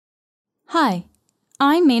Hi,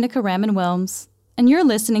 I'm Menaka Raman-Wilms, and you're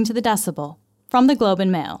listening to The Decibel from the Globe and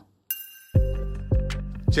Mail.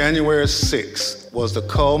 January 6th was the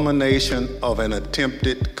culmination of an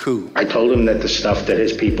attempted coup. I told him that the stuff that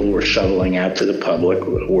his people were shoveling out to the public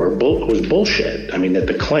was bullshit. I mean, that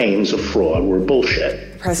the claims of fraud were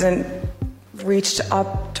bullshit. The president reached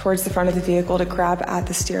up towards the front of the vehicle to grab at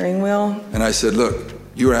the steering wheel. And I said, look,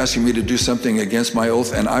 you are asking me to do something against my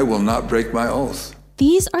oath, and I will not break my oath.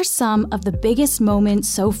 These are some of the biggest moments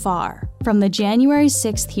so far from the January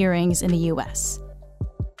 6th hearings in the U.S.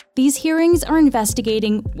 These hearings are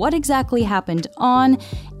investigating what exactly happened on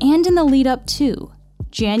and in the lead up to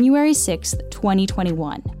January 6th,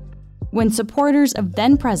 2021, when supporters of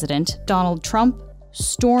then-President Donald Trump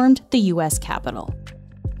stormed the U.S. Capitol.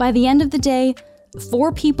 By the end of the day,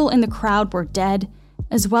 4 people in the crowd were dead,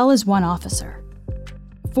 as well as 1 officer.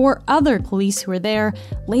 4 other police who were there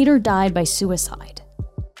later died by suicide.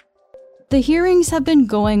 The hearings have been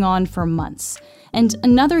going on for months, and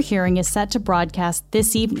another hearing is set to broadcast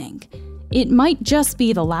this evening. It might just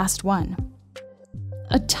be the last one.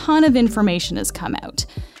 A ton of information has come out,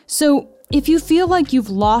 so if you feel like you've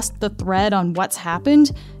lost the thread on what's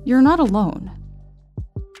happened, you're not alone.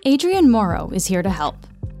 Adrian Morrow is here to help.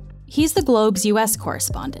 He's the Globe's U.S.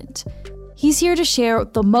 correspondent. He's here to share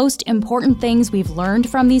the most important things we've learned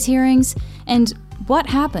from these hearings and what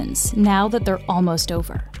happens now that they're almost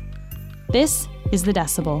over. This is The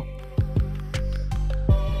Decibel.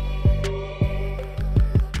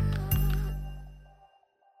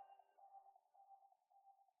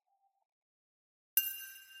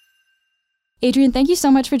 Adrian, thank you so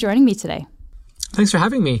much for joining me today. Thanks for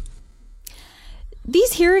having me.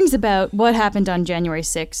 These hearings about what happened on January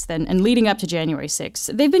 6th and leading up to January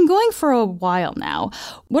 6th, they've been going for a while now.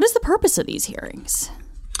 What is the purpose of these hearings?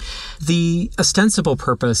 The ostensible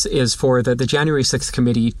purpose is for the January 6th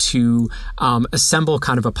committee to assemble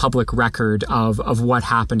kind of a public record of what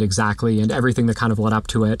happened exactly and everything that kind of led up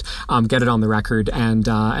to it, get it on the record and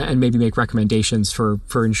maybe make recommendations for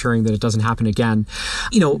ensuring that it doesn't happen again.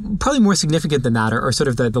 You know, probably more significant than that are sort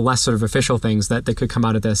of the less sort of official things that could come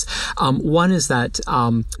out of this. One is that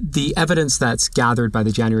the evidence that's gathered by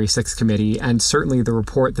the January 6th committee and certainly the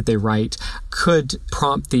report that they write could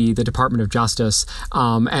prompt the Department of Justice,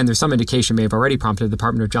 and there's some indication may have already prompted the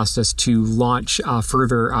Department of Justice to launch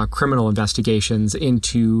further criminal investigations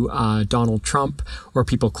into Donald Trump or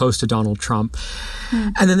people close to Donald Trump.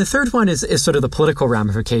 And then the third one is sort of the political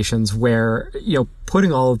ramifications where, you know,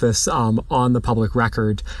 putting all of this on the public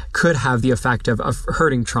record could have the effect of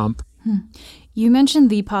hurting Trump. You mentioned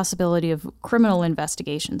the possibility of criminal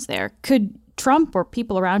investigations there. Could Trump or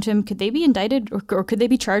people around him, could they be indicted or could they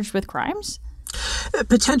be charged with crimes?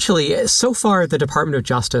 Potentially. So far, the Department of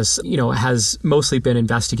Justice, you know, has mostly been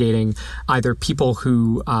investigating either people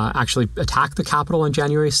who actually attacked the Capitol on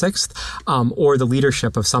January 6th, or the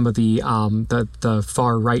leadership of some of the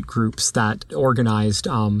far right groups that organized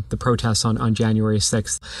the protests on January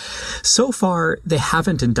 6th. So far, they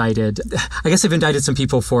haven't indicted. I guess they've indicted some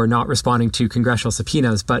people for not responding to congressional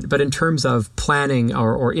subpoenas, but in terms of planning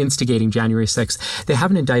or instigating January 6th, they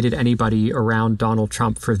haven't indicted anybody around Donald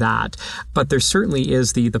Trump for that. But there certainly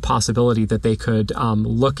is the possibility that they could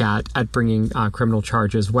look at bringing criminal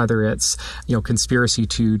charges, whether it's, you know, conspiracy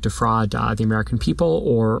to defraud the American people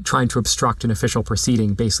or trying to obstruct an official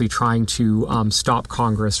proceeding, basically trying to stop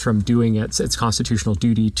Congress from doing its constitutional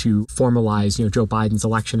duty to formalize, you know, Joe Biden's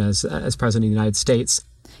election as president of the United States.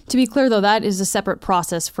 To be clear, though, that is a separate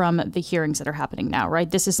process from the hearings that are happening now, right?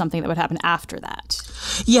 This is something that would happen after that.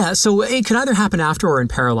 Yeah, so it could either happen after or in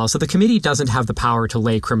parallel. So the committee doesn't have the power to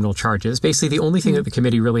lay criminal charges. Basically, the only thing that the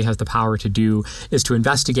committee really has the power to do is to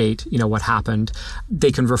investigate, you know, what happened.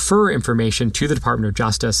 They can refer information to the Department of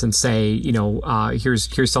Justice and say, you know,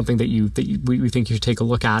 here's something that we think you should take a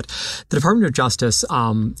look at. The Department of Justice,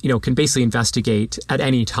 you know, can basically investigate at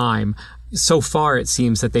any time. So far, it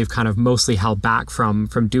seems that they've kind of mostly held back from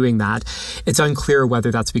doing that. It's unclear whether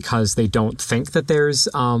that's because they don't think that there's,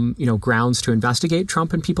 you know, grounds to investigate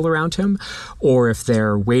Trump and people around him, or if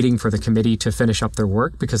they're waiting for the committee to finish up their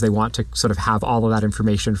work because they want to sort of have all of that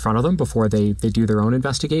information in front of them before they do their own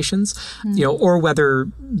investigations, you know, or whether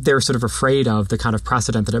they're sort of afraid of the kind of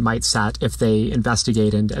precedent that it might set if they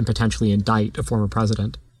investigate and potentially indict a former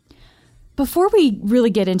president. Before we really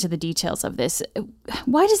get into the details of this,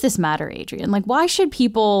 why does this matter, Adrian? Like, why should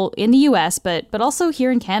people in the U.S., but also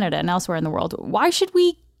here in Canada and elsewhere in the world, why should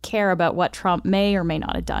we care about what Trump may or may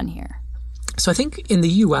not have done here? So I think in the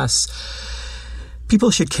U.S., people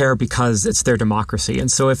should care because it's their democracy. And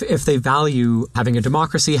so if they value having a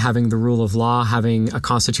democracy, having the rule of law, having a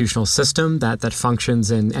constitutional system that functions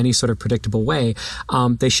in any sort of predictable way,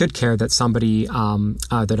 they should care that somebody,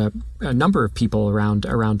 that a number of people around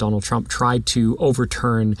Donald Trump tried to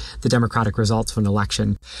overturn the democratic results of an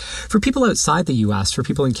election. For people outside the U.S., for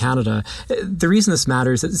people in Canada, the reason this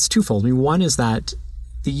matters is twofold. I mean, one is that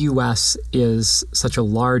the U.S. is such a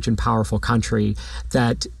large and powerful country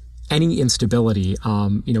that any instability,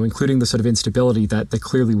 including the sort of instability that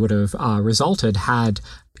clearly would have resulted had,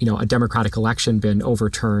 a democratic election been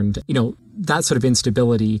overturned, that sort of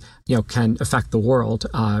instability, can affect the world,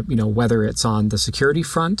 whether it's on the security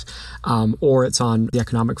front or it's on the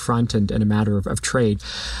economic front and a matter of trade.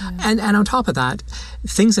 Mm. And on top of that,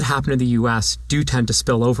 things that happen in the U.S. do tend to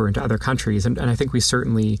spill over into other countries. And I think we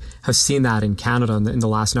certainly have seen that in Canada in the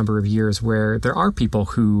last number of years, where there are people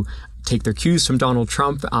who take their cues from Donald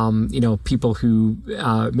Trump, people who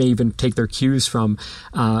may even take their cues from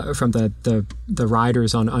the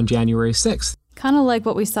rioters on January 6th. Kind of like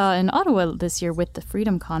what we saw in Ottawa this year with the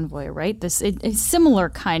Freedom Convoy, right? A similar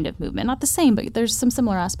kind of movement. Not the same, but there's some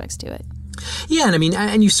similar aspects to it. Yeah, and I mean,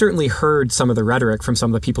 and you certainly heard some of the rhetoric from some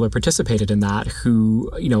of the people who participated in that who,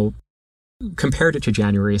 compared it to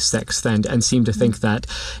January 6th and seemed to think that,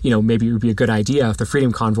 maybe it would be a good idea if the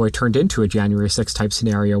Freedom Convoy turned into a January 6th type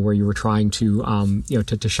scenario where you were trying to,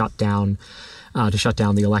 to shut down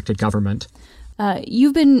the elected government.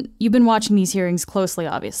 You've been watching these hearings closely,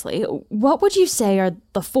 obviously. What would you say are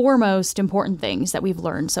the four most important things that we've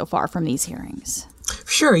learned so far from these hearings?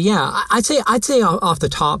 Sure. Yeah, I'd say off the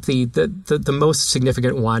top, the most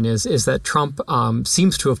significant one is that Trump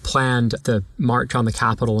seems to have planned the march on the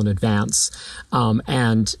Capitol in advance,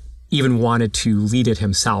 and even wanted to lead it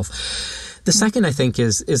himself. The second, I think,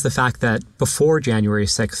 is the fact that before January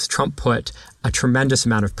 6th, Trump put a tremendous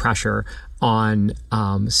amount of pressure on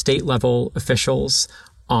state level officials,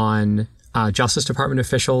 on Justice Department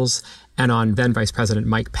officials, and on then Vice President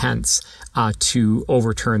Mike Pence to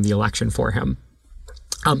overturn the election for him.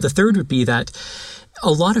 The third would be that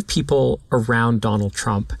a lot of people around Donald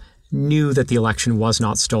Trump knew that the election was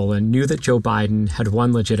not stolen, knew that Joe Biden had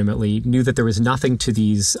won legitimately, knew that there was nothing to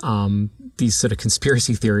these sort of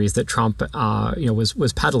conspiracy theories that Trump,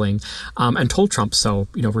 was peddling, and told Trump so,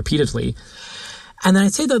 repeatedly. And then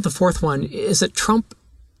I'd say that the fourth one is that Trump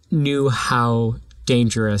knew how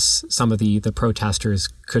dangerous some of the protesters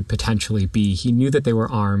could potentially be. He knew that they were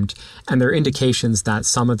armed, and there are indications that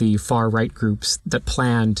some of the far-right groups that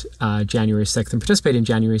planned January 6th and participated in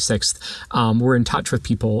January 6th were in touch with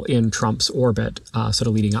people in Trump's orbit, sort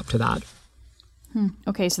of leading up to that.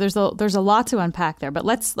 Okay, so there's a lot to unpack there, but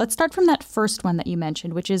let's start from that first one that you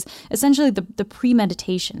mentioned, which is essentially the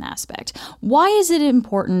premeditation aspect. Why is it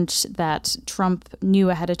important that Trump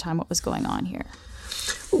knew ahead of time what was going on here?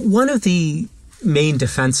 One of the main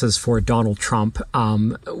defenses for Donald Trump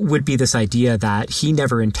would be this idea that he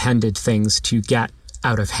never intended things to get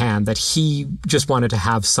out of hand, that he just wanted to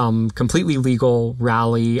have some completely legal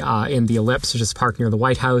rally in the Ellipse, which is parked near the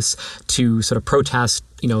White House, to sort of protest,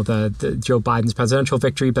 the Joe Biden's presidential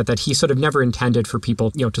victory, but that he sort of never intended for people,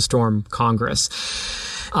 to storm Congress.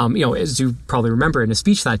 As you probably remember, in a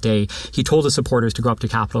speech that day, he told his supporters to go up to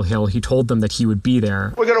Capitol Hill. He told them that he would be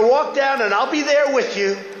there. We're going to walk down, and I'll be there with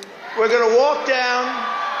you. We're going to walk down.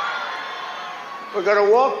 We're going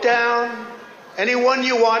to walk down anyone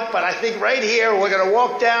you want, but I think right here we're going to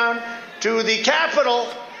walk down to the Capitol.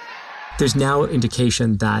 There's now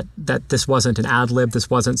indication that this wasn't an ad lib. This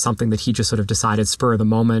wasn't something that he just sort of decided spur of the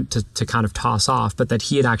moment to kind of toss off, but that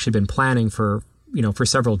he had actually been planning for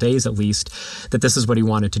several days at least, that this is what he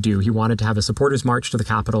wanted to do. He wanted to have a supporters march to the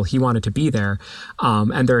Capitol. He wanted to be there.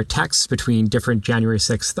 And there are texts between different January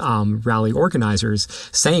 6th rally organizers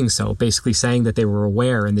saying so, basically saying that they were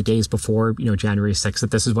aware in the days before, January 6th,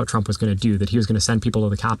 that this is what Trump was going to do, that he was going to send people to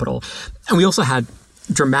the Capitol. And we also had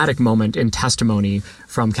dramatic moment in testimony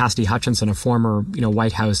from Cassidy Hutchinson, a former,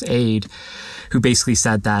 White House aide, who basically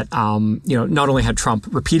said that, not only had Trump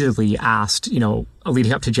repeatedly asked,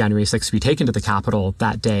 leading up to January 6th to be taken to the Capitol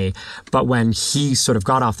that day, but when he sort of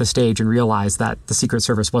got off the stage and realized that the Secret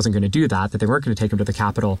Service wasn't going to do that they weren't going to take him to the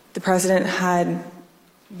Capitol. The president had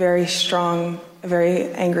very strong, a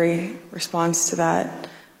very angry response to that.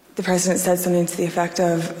 The president said something to the effect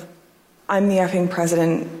of, "I'm the effing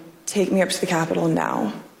president. Take me up to the Capitol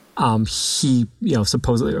now." He,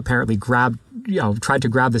 supposedly, apparently tried to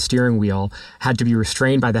grab the steering wheel, had to be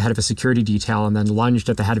restrained by the head of a security detail, and then lunged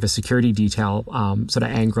at the head of a security detail, sort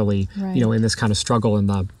of angrily, right. In this kind of struggle in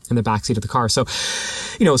the backseat of the car. So,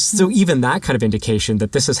 so even that kind of indication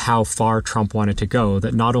that this is how far Trump wanted to go,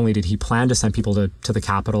 that not only did he plan to send people to the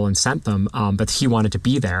Capitol and sent them, but he wanted to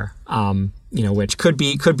be there, which could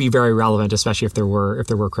be very relevant, especially if there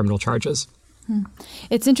were criminal charges.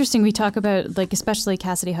 It's interesting. We talk about, especially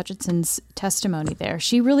Cassidy Hutchinson's testimony there.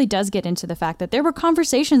 She really does get into the fact that there were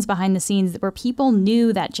conversations behind the scenes where people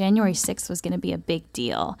knew that January 6th was going to be a big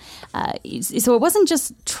deal. So it wasn't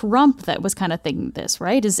just Trump that was kind of thinking this,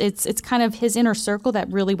 right? It's kind of his inner circle that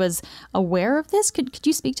really was aware of this. Could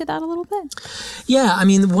you speak to that a little bit? Yeah, I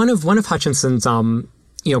mean, one of Hutchinson's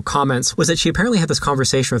comments was that she apparently had this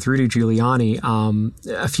conversation with Rudy Giuliani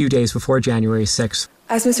a few days before January 6th.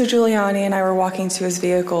 As Mr. Giuliani and I were walking to his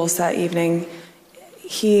vehicles that evening,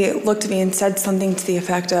 he looked at me and said something to the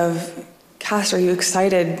effect of, "Cass, are you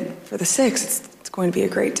excited for the 6th? It's going to be a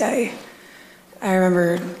great day." I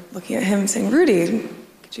remember looking at him and saying, "Rudy,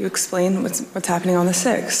 could you explain what's happening on the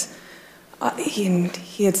 6th?"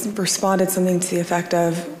 He had responded something to the effect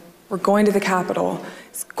of, "We're going to the Capitol.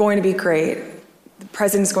 It's going to be great. The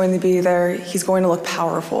president's going to be there. He's going to look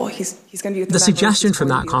powerful. He's going to be with the suggestion from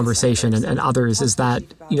that conversation and others is that,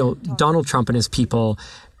 Donald Trump and his people,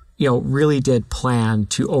 really did plan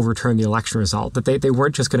to overturn the election result, that they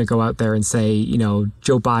weren't just going to go out there and say,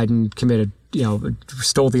 Joe Biden committed,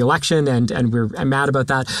 stole the election and we're mad about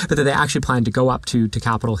that, but that they actually planned to go up to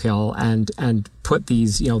Capitol Hill and put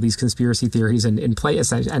these, these conspiracy theories in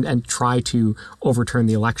place and try to overturn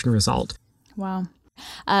the election result. Wow.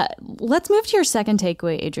 Let's move to your second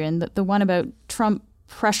takeaway, Adrian, the one about Trump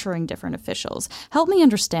pressuring different officials. Help me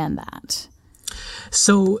understand that.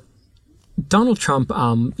 So Donald Trump,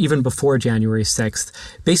 even before January 6th,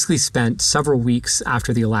 basically spent several weeks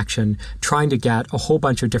after the election trying to get a whole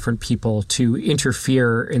bunch of different people to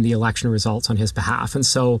interfere in the election results on his behalf. And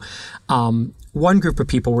so one group of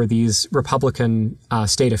people were these Republican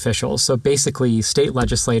state officials. So basically state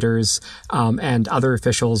legislators and other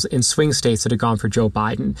officials in swing states that had gone for Joe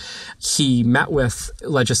Biden. He met with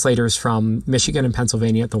legislators from Michigan and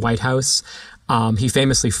Pennsylvania at the White House. He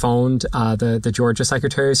famously phoned the Georgia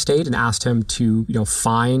Secretary of State and asked him to,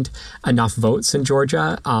 find enough votes in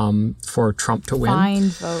Georgia for Trump to win. Find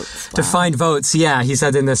votes. Wow. To find votes, yeah. He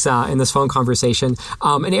said in this phone conversation.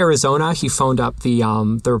 In Arizona, he phoned up the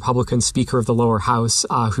Republican Speaker of the lower house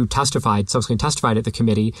who subsequently testified at the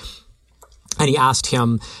committee. And he asked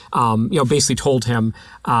him, basically told him,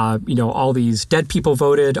 all these dead people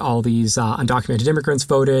voted, all these undocumented immigrants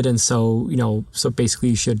voted, and so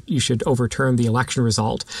basically you should overturn the election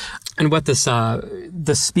result. And what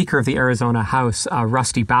the Speaker of the Arizona House,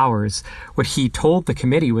 Rusty Bowers, what he told the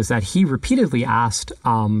committee was that he repeatedly asked,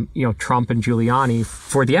 Trump and Giuliani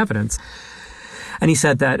for the evidence. And he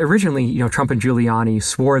said that originally, Trump and Giuliani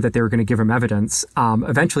swore that they were going to give him evidence.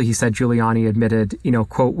 Eventually, he said Giuliani admitted,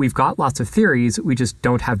 quote, "We've got lots of theories, we just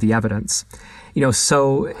don't have the evidence."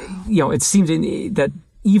 So it seemed that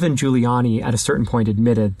even Giuliani at a certain point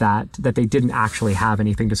admitted that they didn't actually have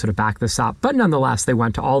anything to sort of back this up. But nonetheless, they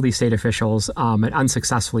went to all these state officials and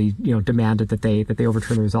unsuccessfully, demanded that they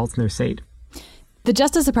overturn the results in their state. The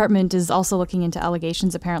Justice Department is also looking into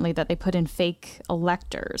allegations, apparently, that they put in fake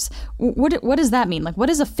electors. What does that mean? What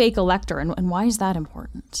is a fake elector, and why is that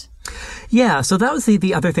important? Yeah, so that was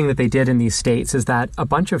the other thing that they did in these states is that a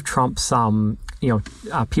bunch of Trump's,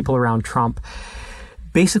 people around Trump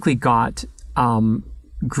basically got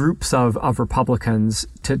groups of Republicans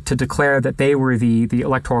to declare that they were the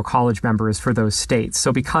Electoral College members for those states.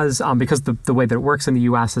 So because the way that it works in the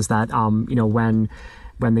U.S. is that,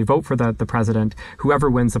 when they vote for the president, whoever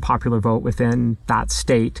wins the popular vote within that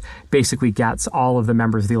state basically gets all of the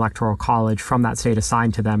members of the Electoral College from that state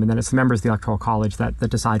assigned to them. And then it's the members of the Electoral College that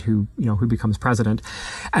decide who becomes president.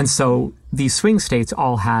 And so these swing states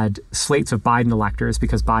all had slates of Biden electors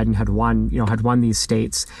because Biden had won these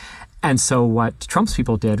states. And so what Trump's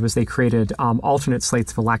people did was they created alternate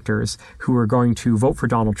slates of electors who were going to vote for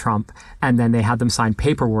Donald Trump, and then they had them sign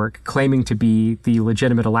paperwork claiming to be the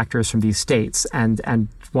legitimate electors from these states, and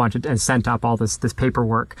sent up all this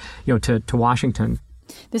paperwork, to Washington.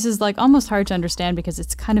 This is almost hard to understand because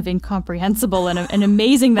it's kind of incomprehensible and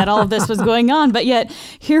amazing that all of this was going on. But yet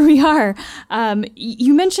here we are.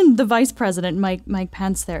 You mentioned the vice president, Mike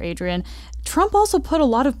Pence there, Adrian. Trump also put a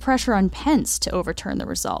lot of pressure on Pence to overturn the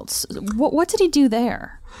results. What did he do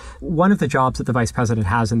there? One of the jobs that the vice president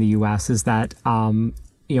has in the U.S. is that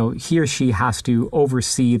he or she has to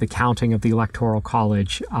oversee the counting of the Electoral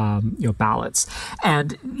College, ballots.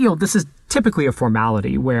 And, this is typically a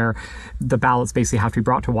formality where the ballots basically have to be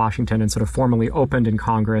brought to Washington and sort of formally opened in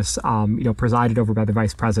Congress, presided over by the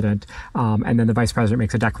vice president. And then the vice president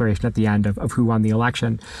makes a declaration at the end of who won the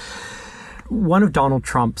election. One of Donald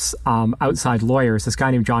Trump's outside lawyers, this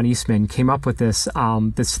guy named John Eastman, came up with this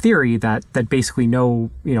theory that basically no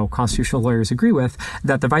constitutional lawyers agree with,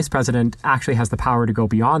 that the vice president actually has the power to go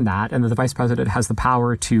beyond that, and that the vice president has the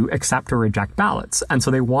power to accept or reject ballots. And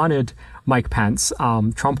so they wanted Mike Pence,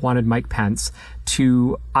 Trump wanted Mike Pence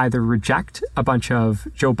to either reject a bunch of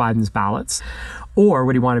Joe Biden's ballots, or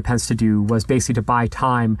what he wanted Pence to do was basically to buy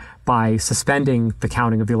time by suspending the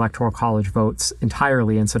counting of the Electoral College votes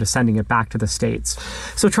entirely and sort of sending it back to the states.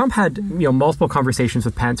 So Trump had, multiple conversations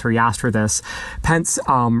with Pence where he asked for this. Pence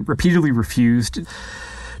repeatedly refused.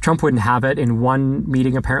 Trump wouldn't have it. In one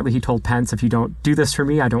meeting, apparently, he told Pence, if you don't do this for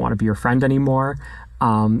me, I don't want to be your friend anymore. In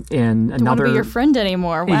another, don't want to be your friend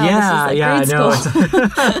anymore. Wow, this is like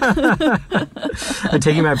grade school. I'm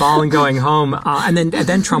taking my ball and going home. And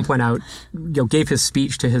then Trump went out, gave his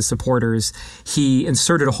speech to his supporters. He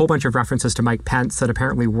inserted a whole bunch of references to Mike Pence that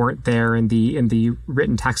apparently weren't there in the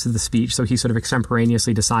written text of the speech. So he sort of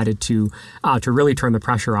extemporaneously decided to really turn the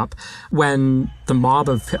pressure up. When the mob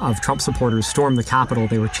of Trump supporters stormed the Capitol,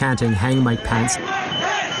 they were chanting, "Hang Mike Pence."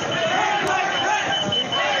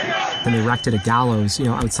 And they erected a gallows,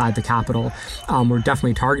 outside the Capitol. We're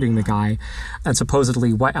definitely targeting the guy. And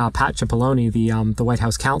supposedly, Pat Cipollone, the White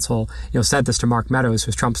House counsel, said this to Mark Meadows,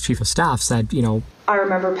 who's Trump's chief of staff, said, I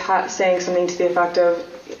remember Pat saying something to the effect of,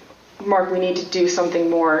 Mark, we need to do something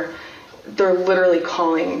more. They're literally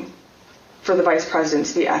calling for the vice president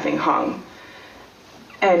to be effing hung.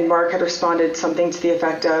 And Mark had responded something to the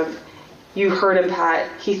effect of, you heard him, Pat.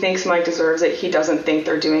 He thinks Mike deserves it. He doesn't think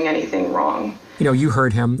they're doing anything wrong. You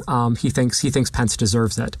heard him. He thinks Pence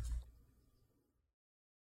deserves it.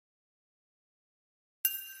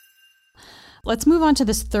 Let's move on to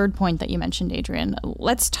this third point that you mentioned, Adrian.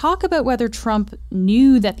 Let's talk about whether Trump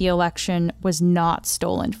knew that the election was not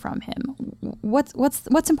stolen from him.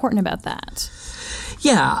 What's important about that?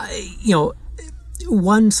 Yeah,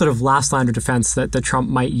 one sort of last line of defense that Trump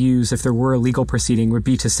might use if there were a legal proceeding would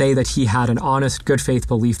be to say that he had an honest, good faith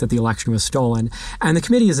belief that the election was stolen. And the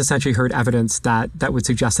committee has essentially heard evidence that would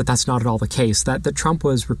suggest that that's not at all the case, that Trump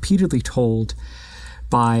was repeatedly told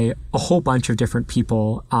by a whole bunch of different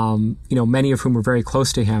people, many of whom were very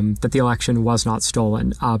close to him, that the election was not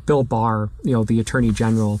stolen. Bill Barr, the Attorney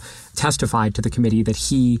General, testified to the committee that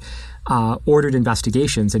he ordered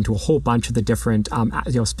investigations into a whole bunch of the different,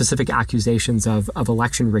 specific accusations of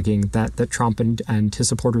election rigging that Trump and his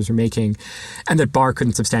supporters were making, and that Barr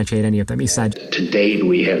couldn't substantiate any of them. He said, to date,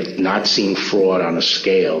 we have not seen fraud on a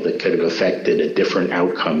scale that could have affected a different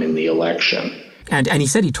outcome in the election. And he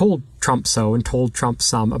said he told Trump so, and told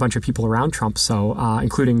Trump's a bunch of people around Trump so,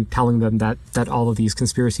 including telling them that all of these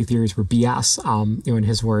conspiracy theories were BS, in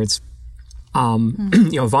his words.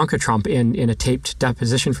 Ivanka Trump, in a taped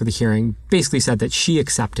deposition for the hearing, basically said that she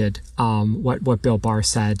accepted what Bill Barr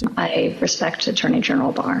said. I respect Attorney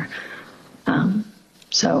General Barr,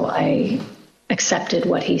 so I accepted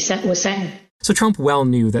what he was saying. So Trump well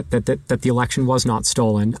knew that the election was not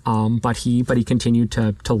stolen, but he continued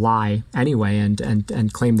to lie anyway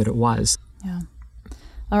and claim that it was. Yeah.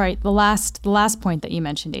 All right. The last point that you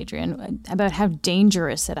mentioned, Adrian, about how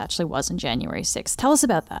dangerous it actually was on January 6th. Tell us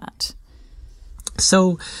about that.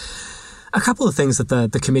 So a couple of things that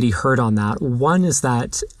the committee heard on that. One is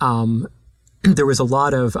that there was a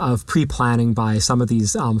lot of pre-planning by some of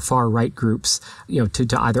these far-right groups,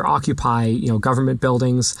 to either occupy, government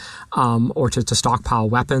buildings or to stockpile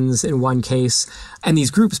weapons in one case. And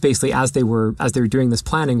these groups basically, as they were doing this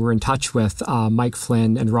planning, were in touch with Mike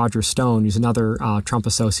Flynn and Roger Stone, who's another Trump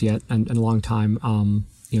associate and longtime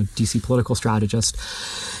DC political strategist.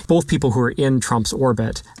 Both people who were in Trump's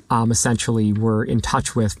orbit essentially were in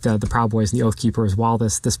touch with the Proud Boys and the Oath Keepers while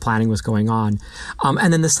this planning was going on.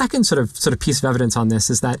 And then the second sort of piece of evidence on this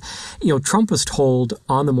is that, Trump was told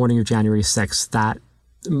on the morning of January 6th that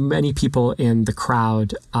many people in the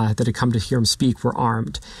crowd that had come to hear him speak were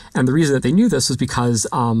armed. And the reason that they knew this was because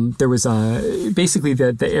there was basically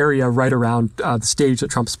the area right around the stage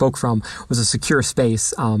that Trump spoke from was a secure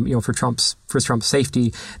space, for Trump's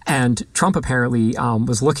safety. And Trump apparently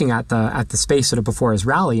was looking at the space sort of before his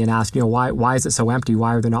rally and asked, why is it so empty?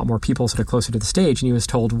 Why are there not more people sort of closer to the stage? And he was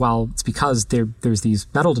told, well, it's because there's these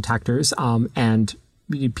metal detectors and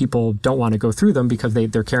people don't want to go through them because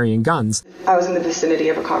they're carrying guns. I was in the vicinity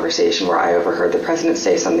of a conversation where I overheard the president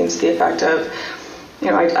say something to the effect of,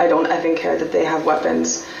 I don't effing care that they have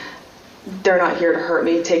weapons. they're not here to hurt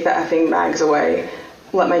me. Take the effing mags away.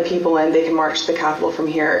 Let my people in. They can march to the Capitol from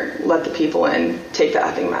here. Let the people in. Take the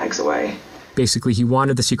effing mags away. Basically, he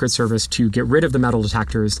wanted the Secret Service to get rid of the metal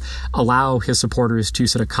detectors, allow his supporters to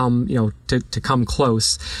sort of come, to come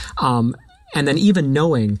close. And then even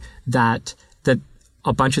knowing that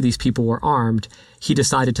a bunch of these people were armed, he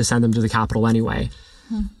decided to send them to the Capitol anyway.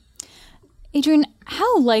 Adrian,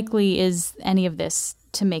 how likely is any of this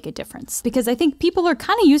to make a difference? Because I think people are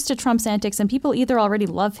kind of used to Trump's antics, and people either already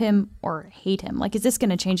love him or hate him. Like, is this going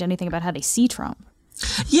to change anything about how they see Trump?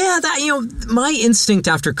 Yeah, my instinct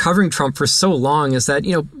after covering Trump for so long is that,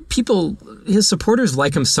 people, his supporters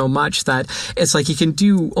like him so much that it's like he can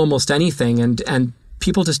do almost anything, and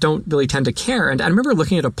people just don't really tend to care. And I remember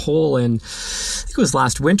looking at a poll in, I think it was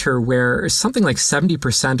last winter, where something like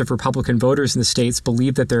 70% of Republican voters in the states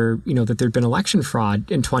believed that that there'd been election fraud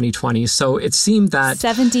in 2020. So it seemed that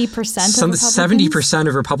 70%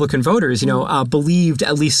 of Republican voters, believed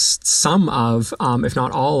at least some of, if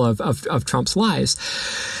not all of Trump's lies.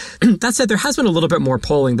 That said, there has been a little bit more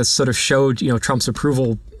polling that sort of showed, Trump's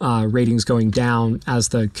approval ratings going down as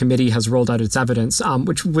the committee has rolled out its evidence,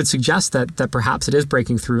 which would suggest that perhaps it is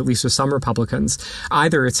breaking through, at least with some Republicans.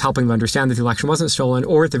 Either it's helping them understand that the election wasn't stolen,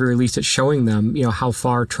 or at the very least it's showing them, how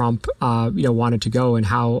far Trump, wanted to go and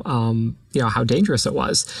how dangerous it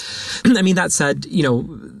was. I mean, that said,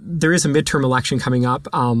 there is a midterm election coming up.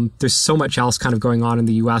 There's so much else kind of going on in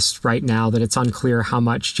the U.S. right now that it's unclear how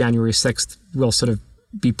much January 6th will sort of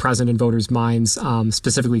be present in voters' minds,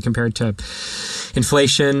 specifically compared to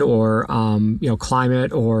inflation or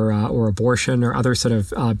climate or abortion or other sort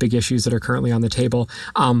of big issues that are currently on the table.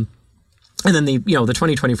 And then the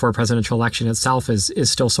 2024 presidential election itself is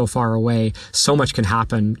still so far away. So much can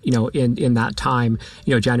happen, in that time.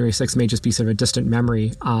 January 6th may just be sort of a distant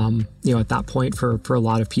memory, at that point for a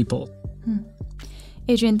lot of people.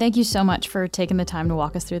 Adrian, thank you so much for taking the time to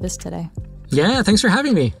walk us through this today. Yeah, thanks for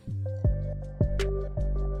having me.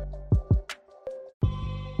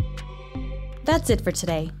 That's it for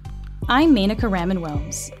today. I'm Menaka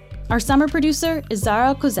Raman-Wilms. Our summer producer is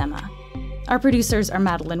Zara Kozema. Our producers are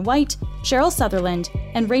Madeline White, Cheryl Sutherland,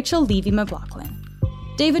 and Rachel Levy-McLaughlin.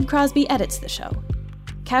 David Crosby edits the show.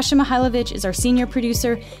 Kasia Mihailovich is our senior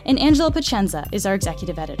producer, and Angela Pacenza is our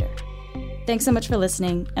executive editor. Thanks so much for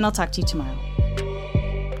listening, and I'll talk to you tomorrow.